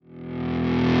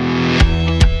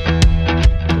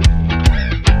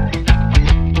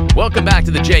Welcome back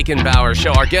to the Jake and Bauer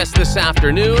Show. Our guest this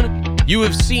afternoon, you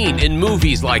have seen in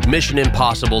movies like Mission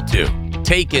Impossible 2,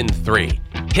 Taken 3,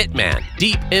 Hitman,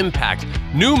 Deep Impact,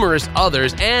 numerous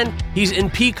others, and he's in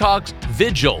Peacock's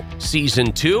Vigil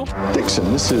Season 2.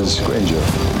 Dixon, this is Granger.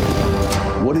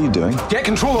 What are you doing? Get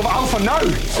control of Alpha now!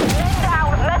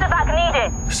 Down,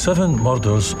 medevac needed. 7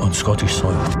 murders on Scottish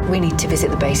soil. We need to visit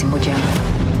the base in Woodjam.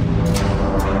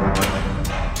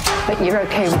 But you're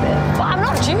okay with it? Well, I'm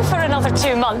not due for another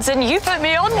 2 months, and you put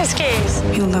me on this case.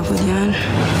 You'll live with Jan.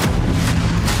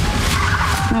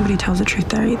 Nobody tells the truth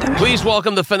there either. Please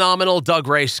welcome the phenomenal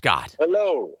Dougray Scott.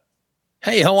 Hello.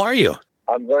 Hey, how are you?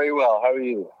 I'm very well. How are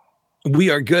you? We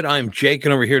are good. I'm Jake,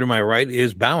 and over here to my right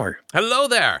is Bauer. Hello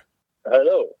there.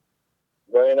 Hello.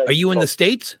 Very nice. Are you in the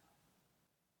States?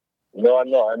 No, I'm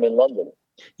not. I'm in London.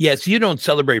 Yes, you don't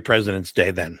celebrate President's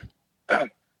Day then.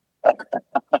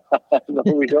 No,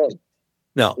 we don't.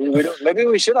 No. We don't. Maybe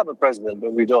we should have a president,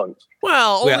 but we don't.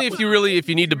 Well, only if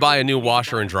you need to buy a new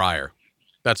washer and dryer.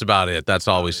 That's about it. That's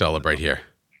all we celebrate here.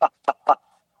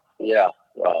 Yeah.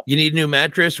 Well. You need a new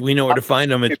mattress? We know where to find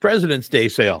them. It's President's Day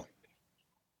sale.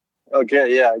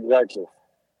 Okay, yeah, exactly.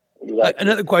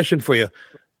 Another question for you.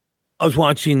 I was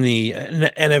watching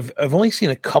and I've only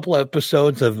seen a couple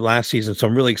episodes of last season, so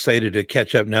I'm really excited to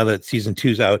catch up now that season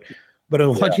 2's out. But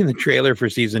I'm watching the trailer for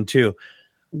season 2.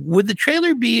 Would the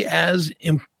trailer be as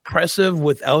impressive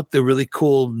without the really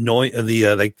cool noise,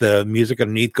 the music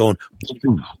underneath going?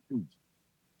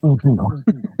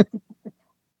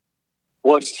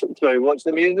 What's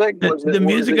the music? The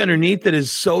music underneath it is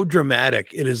so dramatic.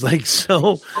 It is like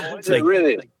so. It's like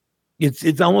really.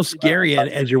 It's almost scary, and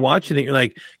as you're watching it, you're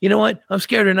like, you know what? I'm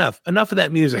scared enough. Enough of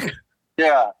that music.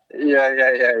 Yeah.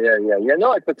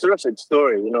 No, it's a terrific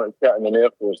story. You know, it's set in an Air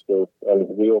Force base, and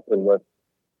we open with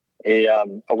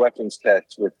a weapons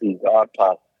test with these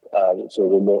RPAS, which are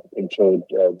remote-controlled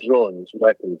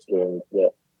weapons drones.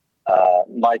 That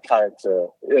my character,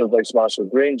 Vice Marshal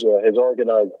Granger, has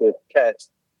organised this test,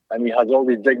 and he has all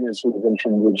these dignitaries from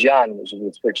Wuhan, which is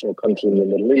a fictional country in the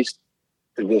Middle East,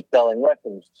 to be selling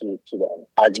weapons to them,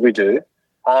 as we do.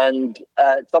 And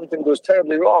something goes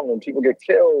terribly wrong and people get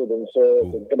killed. And so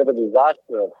it's a bit of a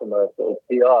disaster from a sort of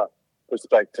PR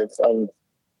perspective. And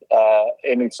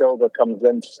Amy Silver comes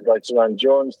in by Saran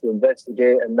Jones to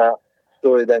investigate. And that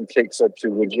story then takes her to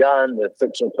Wuhan, the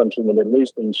fictional country in the Middle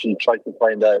East. And she tries to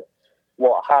find out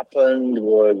what happened,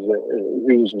 who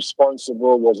was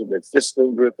responsible. Was it the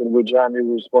dissident group in Wuhan who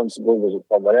was responsible? Was it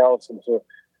someone else? And so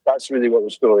that's really what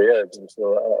the story is. And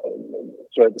so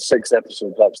throughout the 6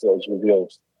 episodes, that's what was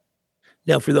revealed.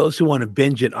 Now, for those who want to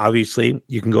binge it, obviously,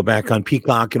 you can go back on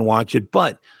Peacock and watch it.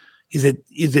 But is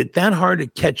it that hard to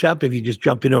catch up if you just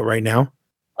jump into it right now?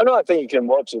 I think you can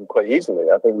watch it quite easily.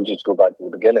 I think we just go back to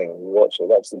the beginning and watch it.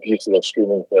 That's the beauty of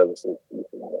streaming services. You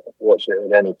can watch it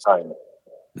at any time.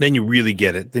 Then you really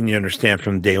get it. Then you understand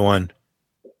from day one.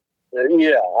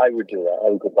 Yeah, I would do that.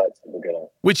 I would go back to the beginning.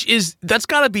 That's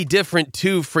got to be different,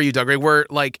 too, for you, Dougray, where,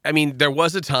 there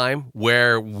was a time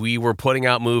where we were putting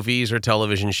out movies or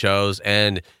television shows,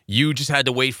 and you just had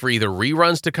to wait for either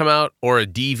reruns to come out or a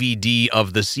DVD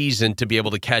of the season to be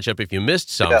able to catch up if you missed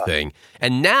something. Yeah.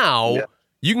 And now... Yeah.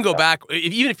 You can go back,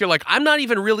 even if you're like, I'm not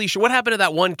even really sure what happened to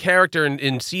that one character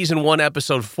in season 1,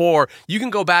 episode 4. You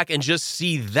can go back and just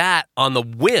see that on the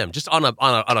whim, just on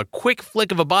a quick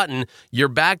flick of a button. You're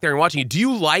back there and watching it. Do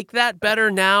you like that better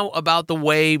now about the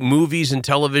way movies and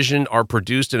television are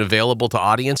produced and available to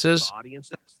audiences?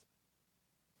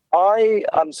 I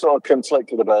am sort of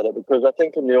conflicted about it because I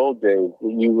think in the old days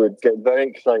you would get very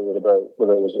excited about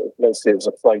whether it was, let's say it's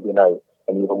a Friday night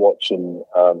and you were watching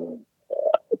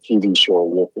a TV show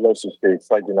with, let's just say,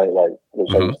 Friday Night Lights,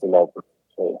 which I used to love for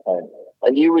the time.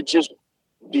 And you would just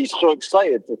be so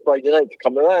excited for Friday night to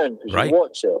come around because you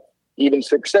watch it. Even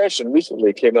Succession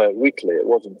recently came out weekly. It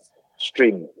wasn't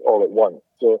streamed all at once.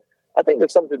 So I think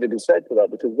there's something to be said for that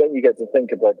because then you get to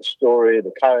think about the story,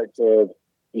 the characters,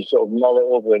 you sort of mull it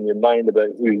over in your mind about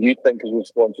who you think is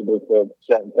responsible for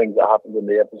certain things that happened in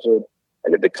the episode.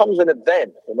 And it becomes an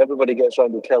event, and everybody gets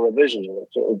on the television, and it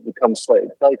sort of becomes slightly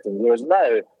exciting. Whereas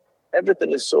now,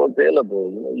 everything is so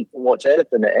available. You can watch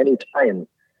anything at any time,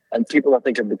 and people, I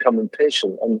think, have become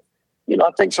impatient. And I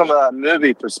think from a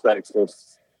movie perspective,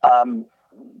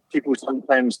 people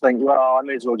sometimes think, well, I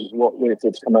may as well just wait for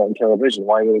it to come out on television.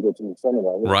 Why would I go to the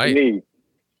cinema? Right. For me,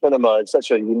 cinema is such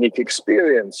a unique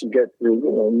experience. You get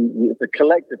to, it's a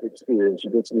collective experience. You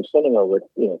go to the cinema with,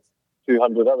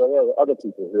 200 other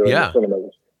people who are in the cinema at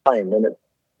the time, and it's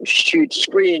a huge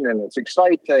screen, and it's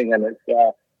exciting, and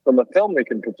it's from a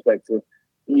filmmaking perspective,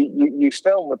 you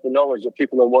film with the knowledge that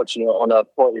people are watching it on a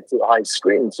 40-foot high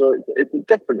screen, so it's a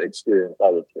different experience, I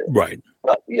would say. Right.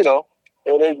 But, you know,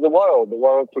 it is the world. The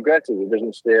world progresses. It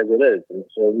doesn't stay as it is. And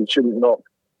so we shouldn't knock,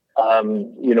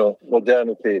 you know,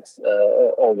 modernity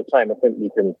all the time. I think we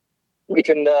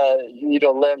can you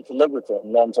know, learn to live with it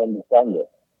and learn to understand it.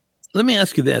 Let me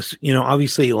ask you this. You know,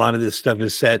 obviously a lot of this stuff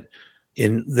is set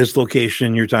in this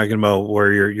location you're talking about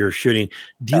where you're shooting.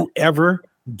 Do you ever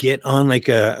get on like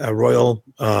a Royal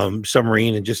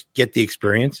submarine and just get the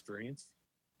experience?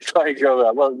 Try to go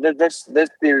that. Well, this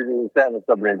series was set on a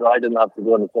submarine, so I didn't have to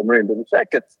go on a submarine. But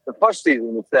the first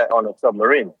season was set on a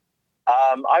submarine.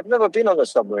 I've never been on a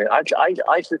submarine.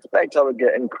 I suspect I would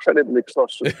get incredibly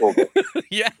claustrophobic,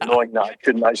 knowing that I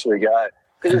couldn't actually get out.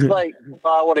 Because it's like,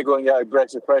 I want to go and get a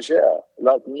breath of fresh air.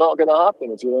 That's not going to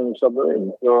happen if you're on a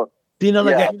submarine. So, you know,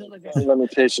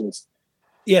 limitations.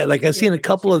 Yeah, like I've seen a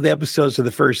couple of the episodes of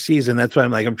the first season. That's why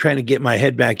I'm trying to get my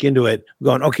head back into it.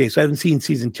 Going, okay, so I haven't seen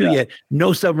season 2 yet.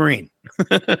 No submarine.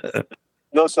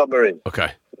 No submarine.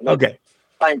 Okay. Okay.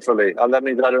 Thankfully, that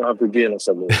means I don't have to be in a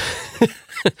submarine.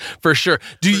 For sure.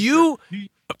 Do you,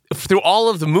 through all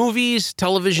of the movies,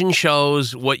 television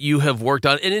shows, what you have worked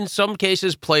on, and in some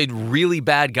cases played really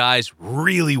bad guys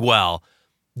really well,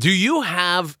 do you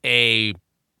have a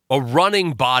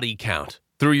running body count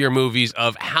through your movies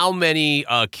of how many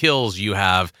kills you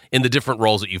have in the different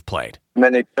roles that you've played?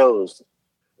 Many kills.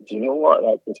 Do you know what?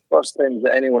 Like, the first time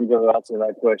that anyone's ever asked me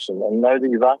that question, and now that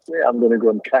you've asked me, I'm going to go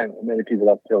and count how many people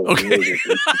I've killed. Okay.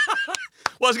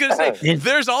 Well, I was going to say,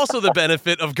 there's also the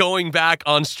benefit of going back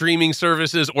on streaming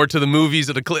services or to the movies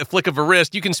at a flick of a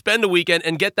wrist. You can spend a weekend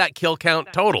and get that kill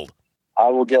count totaled. I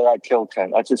will get that kill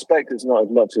count. I suspect it's not as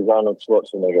much as Arnold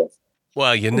Schwarzenegger.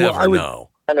 Well, you never know.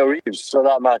 Reeves, for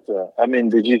that matter. I mean,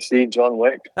 did you see John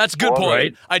Wick? That's a good point.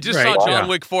 Right. I just saw John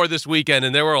Wick 4 this weekend,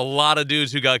 and there were a lot of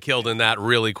dudes who got killed in that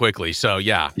really quickly. So,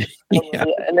 yeah.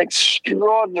 An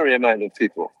extraordinary amount of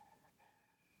people.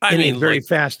 I mean, a very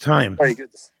fast time. Very good.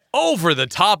 Over the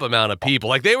top amount of people.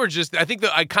 Like, they were just, I think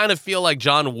that I kind of feel like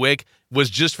John Wick was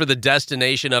just for the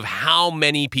destination of how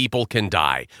many people can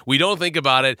die. We don't think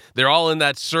about it. They're all in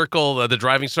that circle, the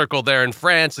driving circle there in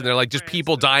France, and they're like just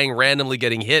people dying randomly,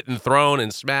 getting hit and thrown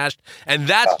and smashed. And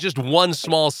that's just one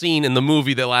small scene in the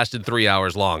movie that lasted 3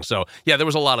 hours long. So, yeah, there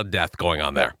was a lot of death going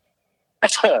on there.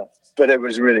 But it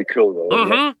was really cool, though.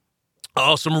 Mm-hmm.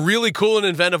 Oh, some really cool and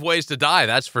inventive ways to die,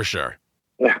 that's for sure.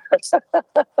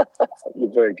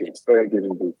 Very good. Very good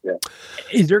indeed, yeah.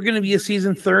 Is there going to be a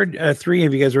season 3? Have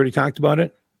you guys already talked about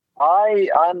it?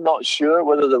 I'm not sure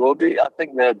whether there will be. I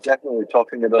think they're definitely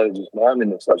talking about it just now. I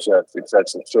mean, it's such a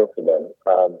successful show for them.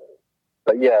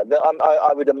 But yeah,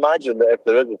 I would imagine that if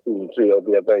there is a season 3, it'll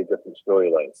be a very different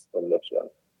storyline from this one.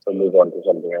 So move on to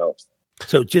something else.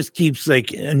 So it just keeps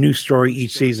like a new story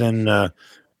each season,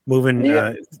 moving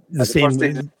the same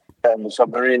way. And the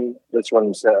submarine, this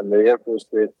one's set in the Air Force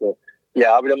Base. So,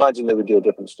 yeah, I would imagine they would do a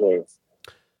different story.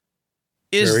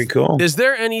 Very cool. Is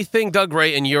there anything,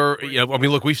 Dougray, in your, I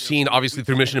mean, look, we've seen obviously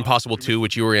through Mission Impossible 2,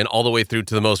 which you were in, all the way through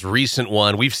to the most recent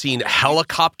one. We've seen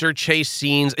helicopter chase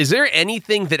scenes. Is there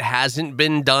anything that hasn't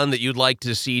been done that you'd like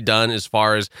to see done as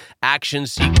far as action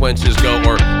sequences go,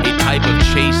 or a type of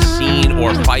chase scene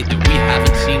or fight that we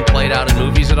haven't seen played out in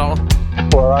movies at all?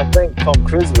 Well, I think Tom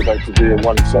Cruise is about to do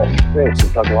one shot in space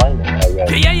with Doug Lyman.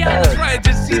 Yeah, that's right. I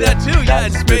did see that too. Yeah,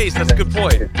 in space. That's a good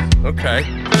point. Okay.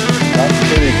 That's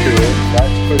pretty cool. I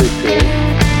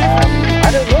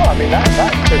don't know. I mean, that's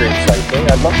pretty exciting.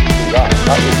 I'd love to see that.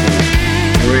 That would be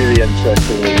really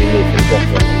interesting and unique and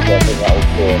different. I think that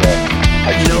would go in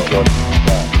You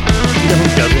know who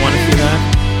does want to see that?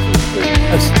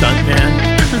 A stuntman.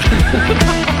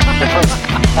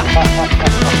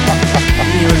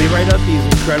 They write up these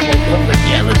incredible films like,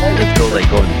 yeah, let's go like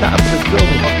go on top of this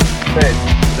building.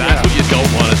 That's what you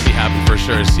don't want to see happen for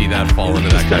sure, is see that fall into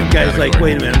that kind of guy's category. Like,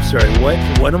 wait a minute, I'm sorry,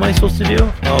 what am I supposed to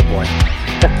do? Oh boy.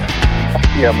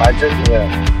 Yeah, imagine,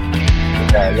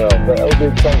 yeah, no, but it'll be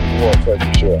exciting to watch, that's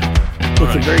for sure.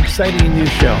 It's a very exciting new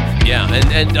show. Yeah,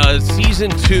 and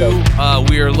season 2,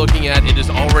 we are looking at, it is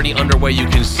already underway. You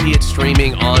can see it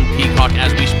streaming on Peacock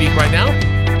as we speak right now.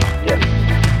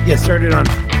 Yeah, started on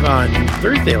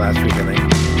Thursday last week, I think.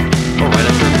 Oh, right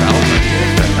after Valentine's Day.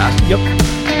 That's fantastic. Yep.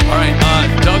 All right,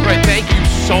 Dougray, thank you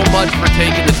so much for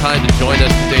taking the time to join us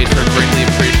today, sir. Greatly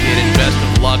appreciated. Best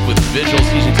of luck with Vigil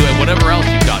Season 2 and whatever else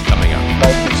you've got coming up.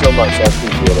 Thank you so much. I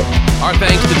appreciate it. Our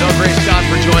thanks to Dougray Scott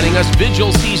for joining us.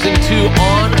 Vigil Season 2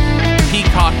 on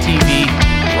Peacock TV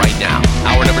right now.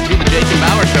 Hour number 2, the Jake and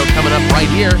Bauer Show, coming up right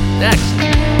here next.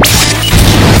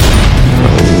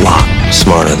 A lot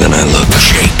smarter than I look.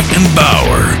 Jake and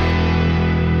Bauer.